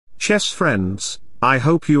chess friends, I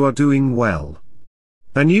hope you are doing well.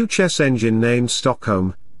 A new chess engine named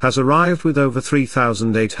Stockholm has arrived with over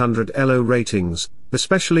 3,800 ELO ratings,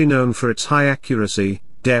 especially known for its high accuracy,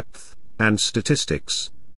 depth, and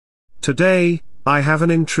statistics. Today, I have an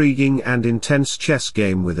intriguing and intense chess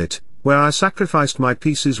game with it, where I sacrificed my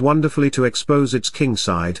pieces wonderfully to expose its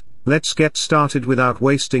kingside. Let's get started without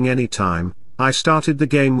wasting any time. I started the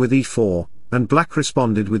game with e4, and black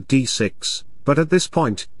responded with d6, but at this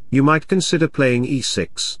point, you might consider playing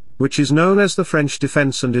e6, which is known as the French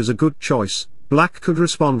defense and is a good choice. Black could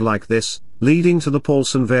respond like this, leading to the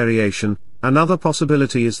Paulson variation. Another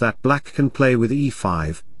possibility is that black can play with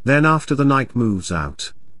e5, then after the knight moves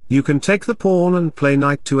out, you can take the pawn and play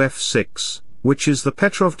knight to f6, which is the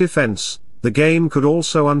Petrov defense. The game could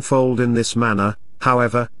also unfold in this manner.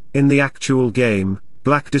 However, in the actual game,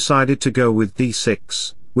 black decided to go with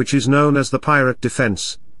d6, which is known as the pirate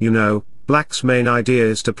defense. You know, black's main idea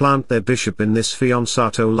is to plant their bishop in this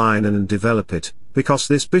fianzato line and develop it, because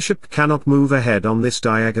this bishop cannot move ahead on this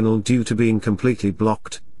diagonal due to being completely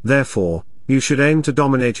blocked. Therefore, you should aim to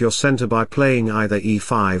dominate your center by playing either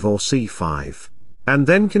e5 or c5. And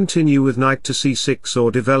then continue with knight to c6 or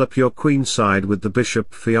develop your queen side with the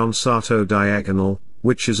bishop fianzato diagonal,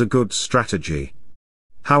 which is a good strategy.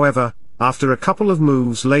 However, after a couple of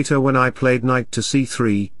moves later when I played knight to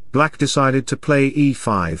c3, black decided to play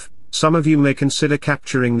e5. Some of you may consider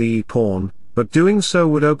capturing the e-pawn, but doing so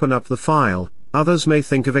would open up the file. Others may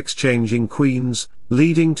think of exchanging queens,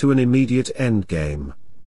 leading to an immediate endgame.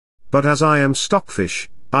 But as I am Stockfish,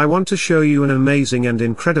 I want to show you an amazing and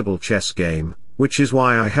incredible chess game, which is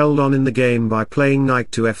why I held on in the game by playing knight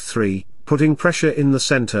to f3, putting pressure in the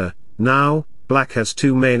center. Now, black has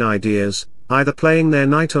two main ideas, either playing their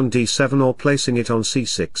knight on d7 or placing it on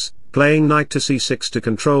c6. Playing knight to c6 to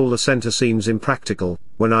control the center seems impractical.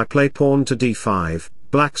 When I play pawn to d5,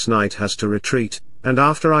 black's knight has to retreat, and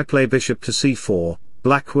after I play bishop to c4,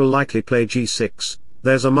 black will likely play g6.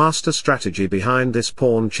 There's a master strategy behind this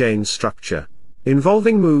pawn chain structure,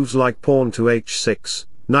 involving moves like pawn to h6,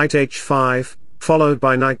 knight h5, followed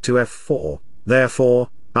by knight to f4. Therefore,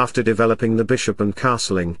 after developing the bishop and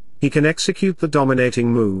castling, he can execute the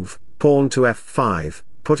dominating move, pawn to f5,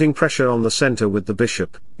 putting pressure on the center with the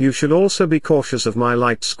bishop. You should also be cautious of my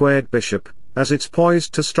light squared bishop, as it's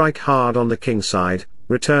poised to strike hard on the king side.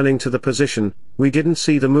 Returning to the position, we didn't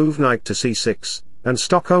see the move knight to c6, and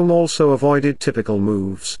Stockholm also avoided typical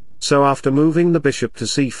moves, so after moving the bishop to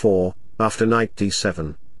c4, after knight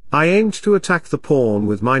d7, I aimed to attack the pawn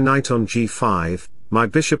with my knight on g5. My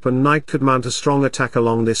bishop and knight could mount a strong attack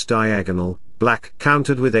along this diagonal. Black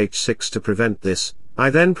countered with h6 to prevent this. I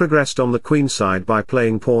then progressed on the queen side by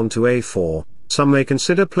playing pawn to a4. Some may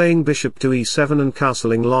consider playing bishop to e7 and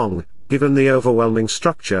castling long. Given the overwhelming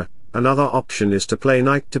structure, another option is to play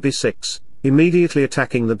knight to b6, immediately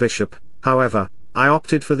attacking the bishop. However, I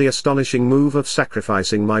opted for the astonishing move of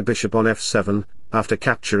sacrificing my bishop on f7, after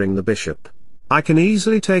capturing the bishop. I can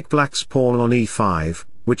easily take black's pawn on e5,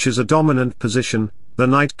 which is a dominant position. The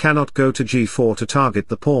knight cannot go to g4 to target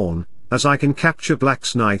the pawn, as I can capture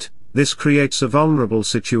black's knight. This creates a vulnerable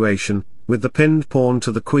situation, with the pinned pawn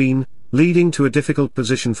to the queen, leading to a difficult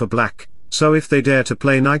position for black. So if they dare to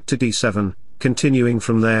play knight to d7, continuing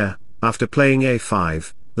from there, after playing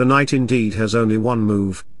a5, the knight indeed has only one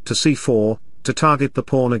move, to c4, to target the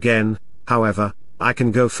pawn again. However, I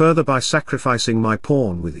can go further by sacrificing my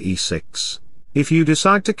pawn with e6. If you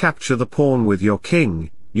decide to capture the pawn with your king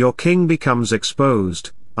becomes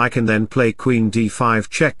exposed. I can then play queen d5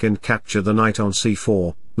 check and capture the knight on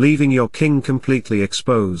c4, leaving your king completely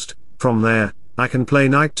exposed. From there, I can play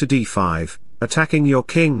knight to d5, attacking your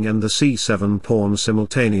king and the c7 pawn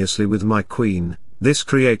simultaneously with my queen. This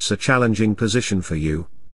creates a challenging position for you.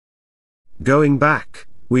 Going back,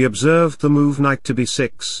 we observed the move knight to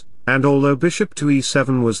b6, and although bishop to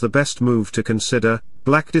e7 was the best move to consider,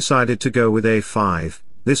 black decided to go with a5.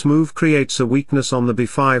 This move creates a weakness on the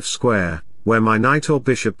b5 square, where my knight or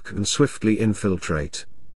bishop can swiftly infiltrate.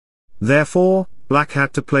 Therefore, black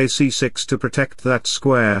had to play c6 to protect that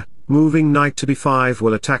square. Moving knight to b5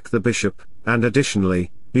 will attack the bishop, and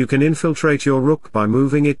additionally, you can infiltrate your rook by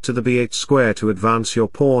moving it to the b8 square to advance your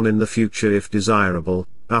pawn in the future if desirable.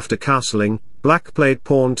 After castling, black played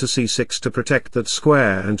pawn to c6 to protect that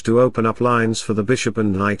square and to open up lines for the bishop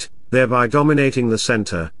and knight, thereby dominating the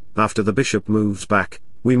center. After the bishop moves back,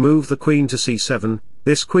 we move the queen to c7.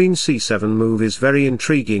 This queen c7 move is very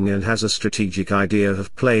intriguing and has a strategic idea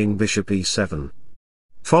of playing bishop e7.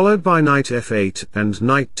 Followed by knight f8 and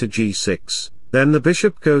knight to g6, then the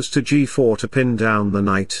bishop goes to g4 to pin down the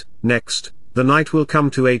knight. Next, the knight will come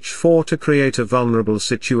to h4 to create a vulnerable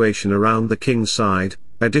situation around the king side.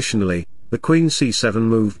 Additionally, the queen c7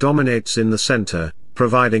 move dominates in the center,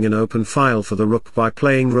 providing an open file for the rook by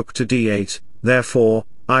playing rook to d8, therefore,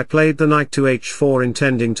 I played the knight to h4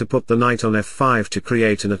 intending to put the knight on f5 to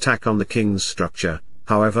create an attack on the king's structure.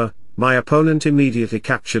 However, my opponent immediately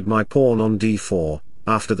captured my pawn on d4,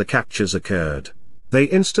 after the captures occurred. They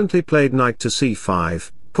instantly played knight to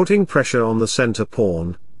c5, putting pressure on the center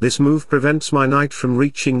pawn. This move prevents my knight from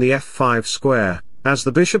reaching the f5 square, as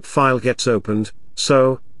the bishop file gets opened,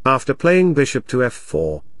 so, after playing bishop to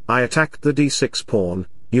f4, I attacked the d6 pawn.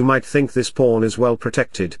 You might think this pawn is well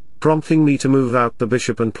protected, prompting me to move out the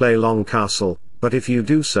bishop and play long castle, but if you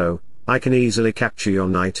do so, I can easily capture your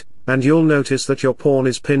knight, and you'll notice that your pawn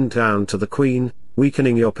is pinned down to the queen,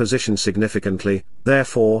 weakening your position significantly.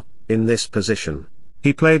 Therefore, in this position,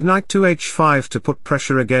 he played knight to h5 to put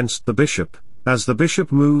pressure against the bishop. As the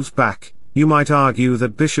bishop moves back, you might argue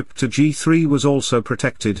that bishop to g3 was also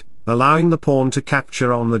protected, allowing the pawn to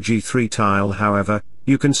capture on the g3 tile. However,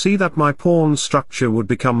 you can see that my pawn's structure would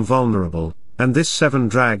become vulnerable, and this 7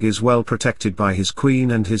 drag is well protected by his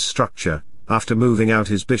queen and his structure. After moving out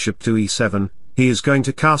his bishop to e7, he is going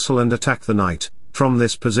to castle and attack the knight. From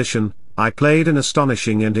this position, I played an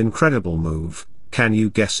astonishing and incredible move. Can you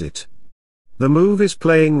guess it? The move is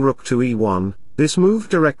playing rook to e1. This move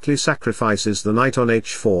directly sacrifices the knight on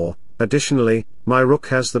h4. Additionally, my rook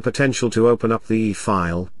has the potential to open up the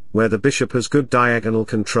e-file, where the bishop has good diagonal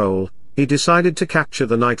control. He decided to capture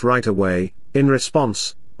the knight right away. In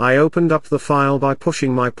response, I opened up the file by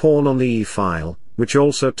pushing my pawn on the e-file, which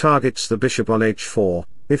also targets the bishop on h4.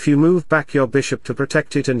 If you move back your bishop to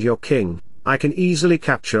protect it and your king, I can easily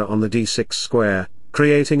capture on the d6 square,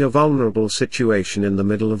 creating a vulnerable situation in the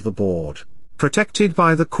middle of the board, protected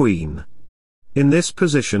by the queen. In this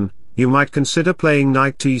position, you might consider playing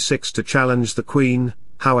knight to e6 to challenge the queen.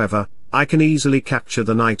 However, I can easily capture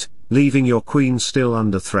the knight, leaving your queen still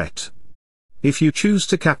under threat. If you choose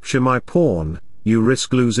to capture my pawn, you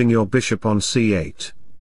risk losing your bishop on c8.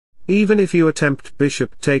 Even if you attempt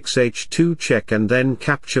bishop takes h2 check and then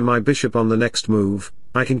capture my bishop on the next move,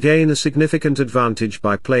 I can gain a significant advantage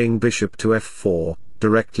by playing bishop to f4,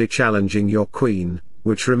 directly challenging your queen,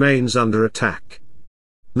 which remains under attack.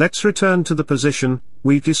 Let's return to the position.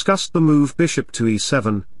 We've discussed the move bishop to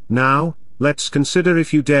e7. Now, let's consider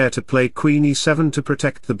if you dare to play queen e7 to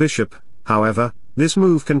protect the bishop. However, this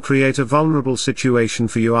move can create a vulnerable situation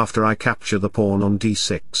for you after I capture the pawn on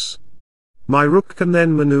d6. My rook can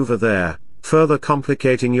then maneuver there, further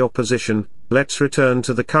complicating your position. Let's return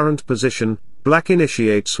to the current position. Black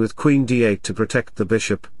initiates with queen d8 to protect the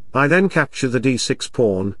bishop. I then capture the d6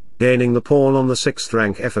 pawn, gaining the pawn on the 6th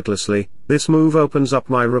rank effortlessly. This move opens up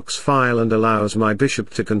my rook's file and allows my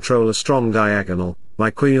bishop to control a strong diagonal.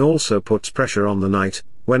 My queen also puts pressure on the knight.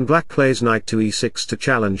 When black plays knight to e6 to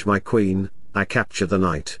challenge my queen, I capture the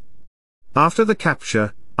knight. After the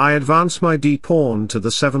capture, I advance my d-pawn to the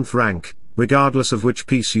 7th rank, regardless of which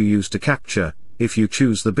piece you use to capture. If you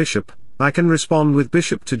choose the bishop, I can respond with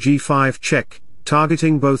bishop to g5 check,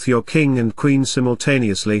 targeting both your king and queen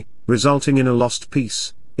simultaneously, resulting in a lost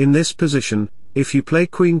piece. In this position, if you play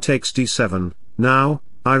queen takes d7, now,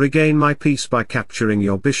 I regain my piece by capturing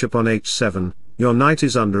your bishop on h7, your knight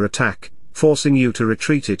is under attack, forcing you to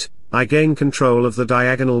retreat it. I gain control of the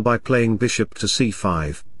diagonal by playing bishop to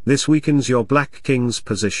c5, this weakens your black king's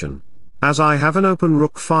position. As I have an open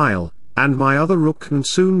rook file, and my other rook can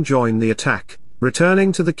soon join the attack,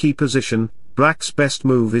 returning to the key position, black's best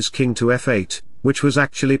move is king to f8, which was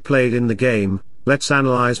actually played in the game. Let's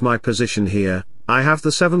analyze my position here. I have the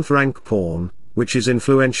 7th rank pawn, which is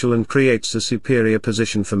influential and creates a superior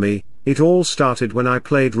position for me. It all started when I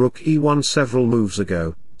played rook e1 several moves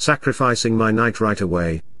ago, sacrificing my knight right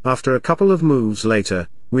away. After a couple of moves later,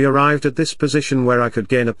 we arrived at this position where I could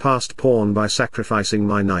gain a passed pawn by sacrificing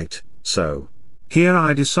my knight. So, here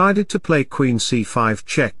I decided to play queen c5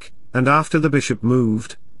 check, and after the bishop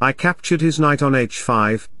moved, I captured his knight on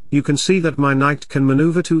h5. You can see that my knight can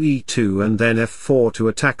maneuver to e2 and then f4 to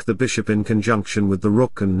attack the bishop in conjunction with the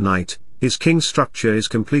rook and knight. His king's structure is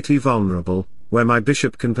completely vulnerable, where my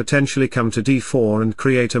bishop can potentially come to d4 and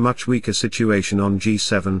create a much weaker situation on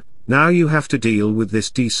g7. Now you have to deal with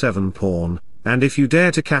this d7 pawn, and if you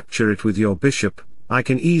dare to capture it with your bishop, I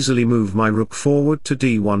can easily move my rook forward to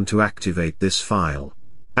d1 to activate this file.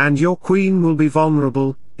 And your queen will be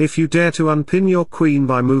vulnerable. If you dare to unpin your queen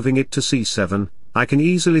by moving it to c7, I can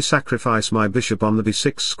easily sacrifice my bishop on the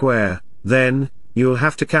b6 square. Then, you'll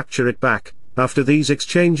have to capture it back. After these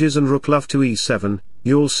exchanges and rook love to e7,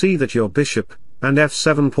 you'll see that your bishop and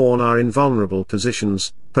f7 pawn are in vulnerable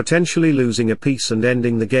positions, potentially losing a piece and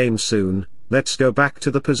ending the game soon. Let's go back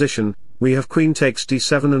to the position. We have queen takes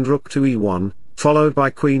d7 and rook to e1. followed by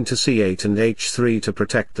queen to c8 and h3 to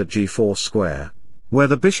protect the g4 square, where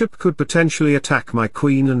the bishop could potentially attack my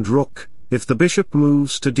queen and rook. If the bishop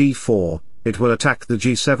moves to d4, it will attack the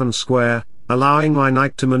g7 square, allowing my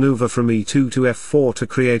knight to maneuver from e2 to f4 to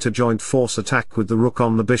create a joint force attack with the rook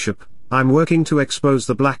on the bishop. I'm working to expose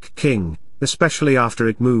the black king, especially after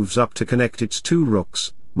it moves up to connect its two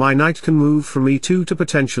rooks. My knight can move from e2 to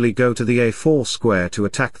potentially go to the a4 square to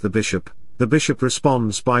attack the bishop. The bishop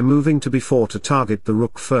responds by moving to b4 to target the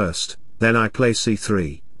rook first, then I play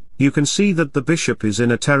c3. You can see that the bishop is in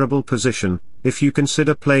a terrible position. If you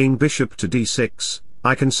consider playing bishop to d6,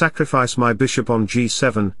 I can sacrifice my bishop on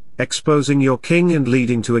g7, exposing your king and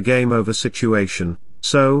leading to a game over situation.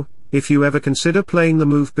 So, if you ever consider playing the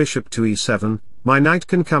move bishop to e7, my knight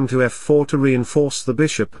can come to f4 to reinforce the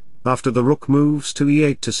bishop. After the rook moves to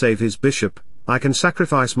e8 to save his bishop, I can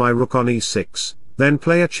sacrifice my rook on e6, then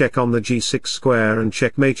play a check on the g6 square and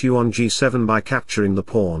checkmate you on g7 by capturing the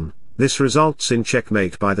pawn. This results in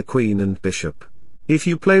checkmate by the queen and bishop. If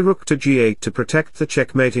you play rook to g8 to protect the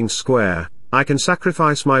checkmating square, I can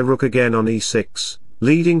sacrifice my rook again on e6,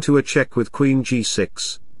 leading to a check with queen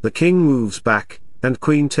g6, the king moves back, and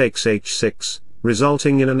queen takes h6,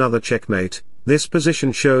 resulting in another checkmate. This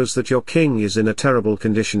position shows that your king is in a terrible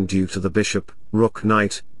condition due to the bishop, rook,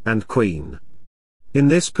 knight, and queen. In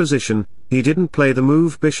this position, he didn't play the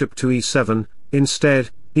move bishop to e7,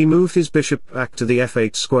 instead, he moved his bishop back to the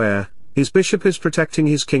f8 square. His bishop is protecting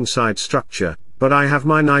his kingside structure, but I have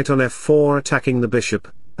my knight on f4 attacking the bishop.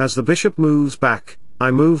 As the bishop moves back,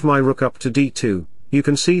 I move my rook up to d2. You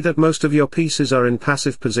can see that most of your pieces are in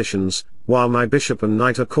passive positions, while my bishop and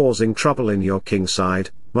knight are causing trouble in your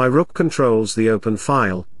kingside. My rook controls the open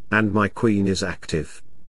file, and my queen is active.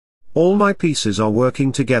 All my pieces are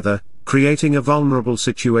working together, creating a vulnerable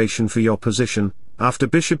situation for your position. After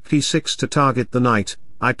bishop d6 to target the knight,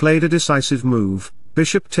 I played a decisive move,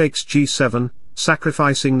 bishop takes g7,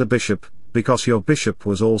 sacrificing the bishop, because your bishop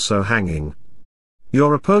was also hanging.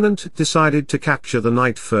 Your opponent decided to capture the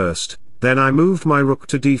knight first, then I moved my rook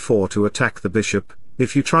to d4 to attack the bishop.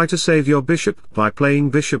 If you try to save your bishop by playing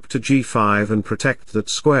bishop to g5 and protect that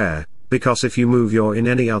square, because if you move your in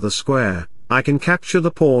any other square, I can capture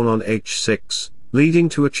the pawn on h6, leading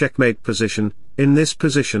to a checkmate position. In this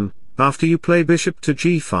position, after you play bishop to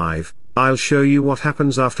g5, I'll show you what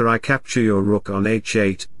happens after I capture your rook on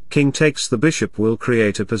h8. King takes the bishop will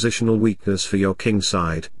create a positional weakness for your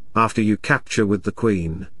kingside. After you capture with the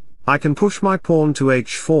queen, I can push my pawn to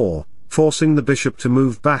h4, forcing the bishop to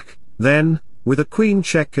move back. Then, with a queen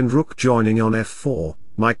check and rook joining on f4,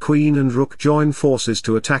 my queen and rook join forces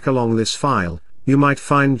to attack along this file. You might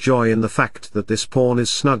find joy in the fact that this pawn is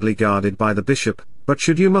snugly guarded by the bishop, but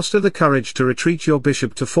should you muster the courage to retreat your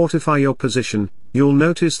bishop to fortify your position, you'll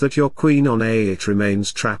notice that your queen on a8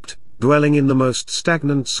 remains trapped, dwelling in the most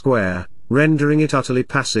stagnant square, rendering it utterly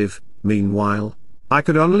passive. Meanwhile, I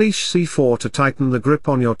could unleash c4 to tighten the grip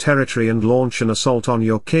on your territory and launch an assault on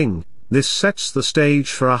your king. This sets the stage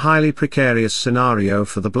for a highly precarious scenario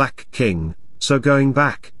for the black king. So going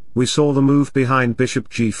back, we saw the move behind bishop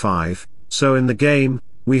g5, so in the game,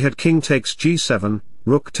 we had king takes g7,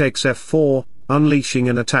 rook takes f4, unleashing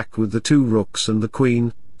an attack with the two rooks and the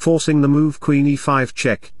queen, forcing the move queen e5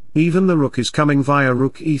 check. Even the rook is coming via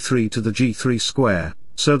rook e3 to the g3 square,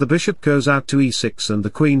 so the bishop goes out to e6 and the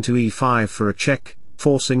queen to e5 for a check,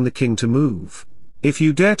 forcing the king to move. If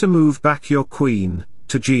you dare to move back your queen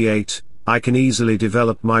to g8, I can easily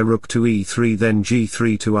develop my rook to e3 then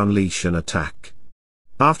g3 to unleash an attack.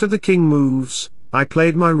 After the king moves, I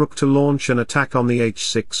played my rook to launch an attack on the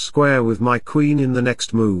h6 square with my queen in the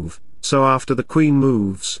next move. So after the queen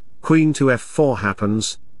moves, queen to f4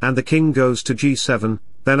 happens, and the king goes to g7,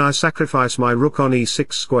 then I sacrifice my rook on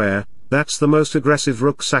e6 square. That's the most aggressive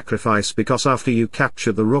rook sacrifice because after you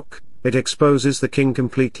capture the rook, it exposes the king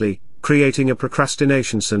completely, creating a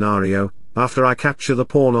procrastination scenario. After I capture the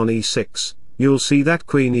pawn on e6, you'll see that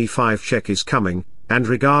queen e5 check is coming, and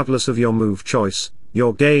regardless of your move choice,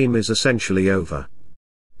 your game is essentially over.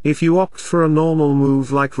 If you opt for a normal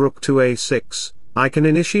move like rook to a6, I can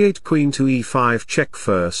initiate queen to e5 check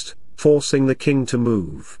first, forcing the king to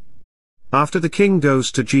move. After the king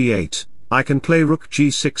goes to g8, I can play rook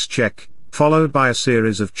g6 check, followed by a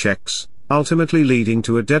series of checks, ultimately leading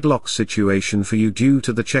to a deadlock situation for you due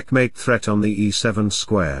to the checkmate threat on the e7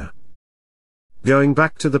 square. Going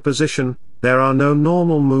back to the position, there are no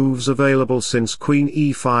normal moves available since queen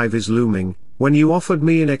e5 is looming. When you offered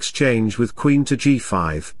me an exchange with queen to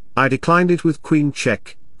g5, I declined it with queen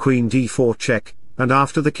check, queen d4 check, and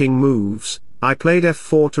after the king moves, I played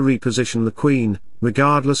f4 to reposition the queen.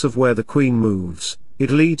 Regardless of where the queen moves,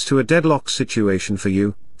 it leads to a deadlock situation for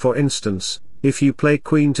you. For instance, If you play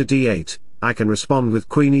queen to d8, I can respond with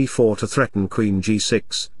queen e4 to threaten queen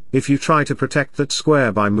g6, if you try to protect that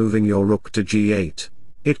square by moving your rook to g8.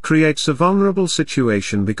 It creates a vulnerable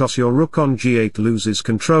situation because your rook on g8 loses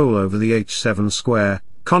control over the h7 square.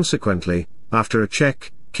 Consequently, after a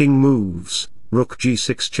check, king moves, rook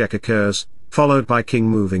g6 check occurs, followed by king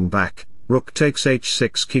moving back, rook takes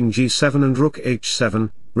h6 king g7 and rook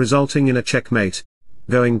h7, resulting in a checkmate.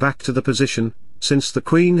 Going back to the position, since the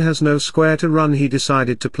queen has no square to run, he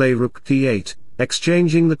decided to play rook d8,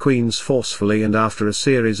 exchanging the queens forcefully and after a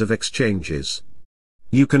series of exchanges.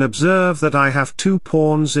 You can observe that I have 2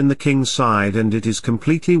 pawns in the king side and it is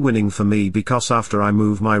completely winning for me because after I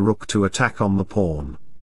move my rook to attack on the pawn,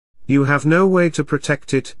 you have no way to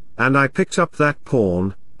protect it, and I picked up that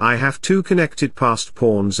pawn. I have 2 connected passed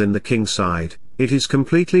pawns in the king side, it is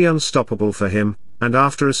completely unstoppable for him, and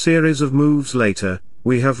after a series of moves later,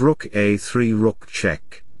 we have rook a3 rook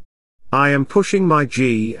check. I am pushing my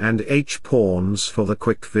g and h pawns for the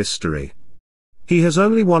quick victory. He has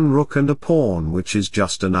only 1 rook and a pawn, which is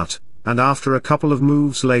just a nut, and after a couple of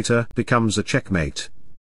moves later becomes a checkmate.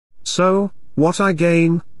 So, what I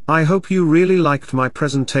gain? I hope you really liked my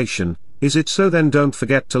presentation. Is it so? Then don't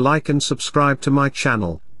forget to like and subscribe to my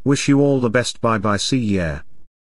channel. Wish you all the best. Bye bye, see ya.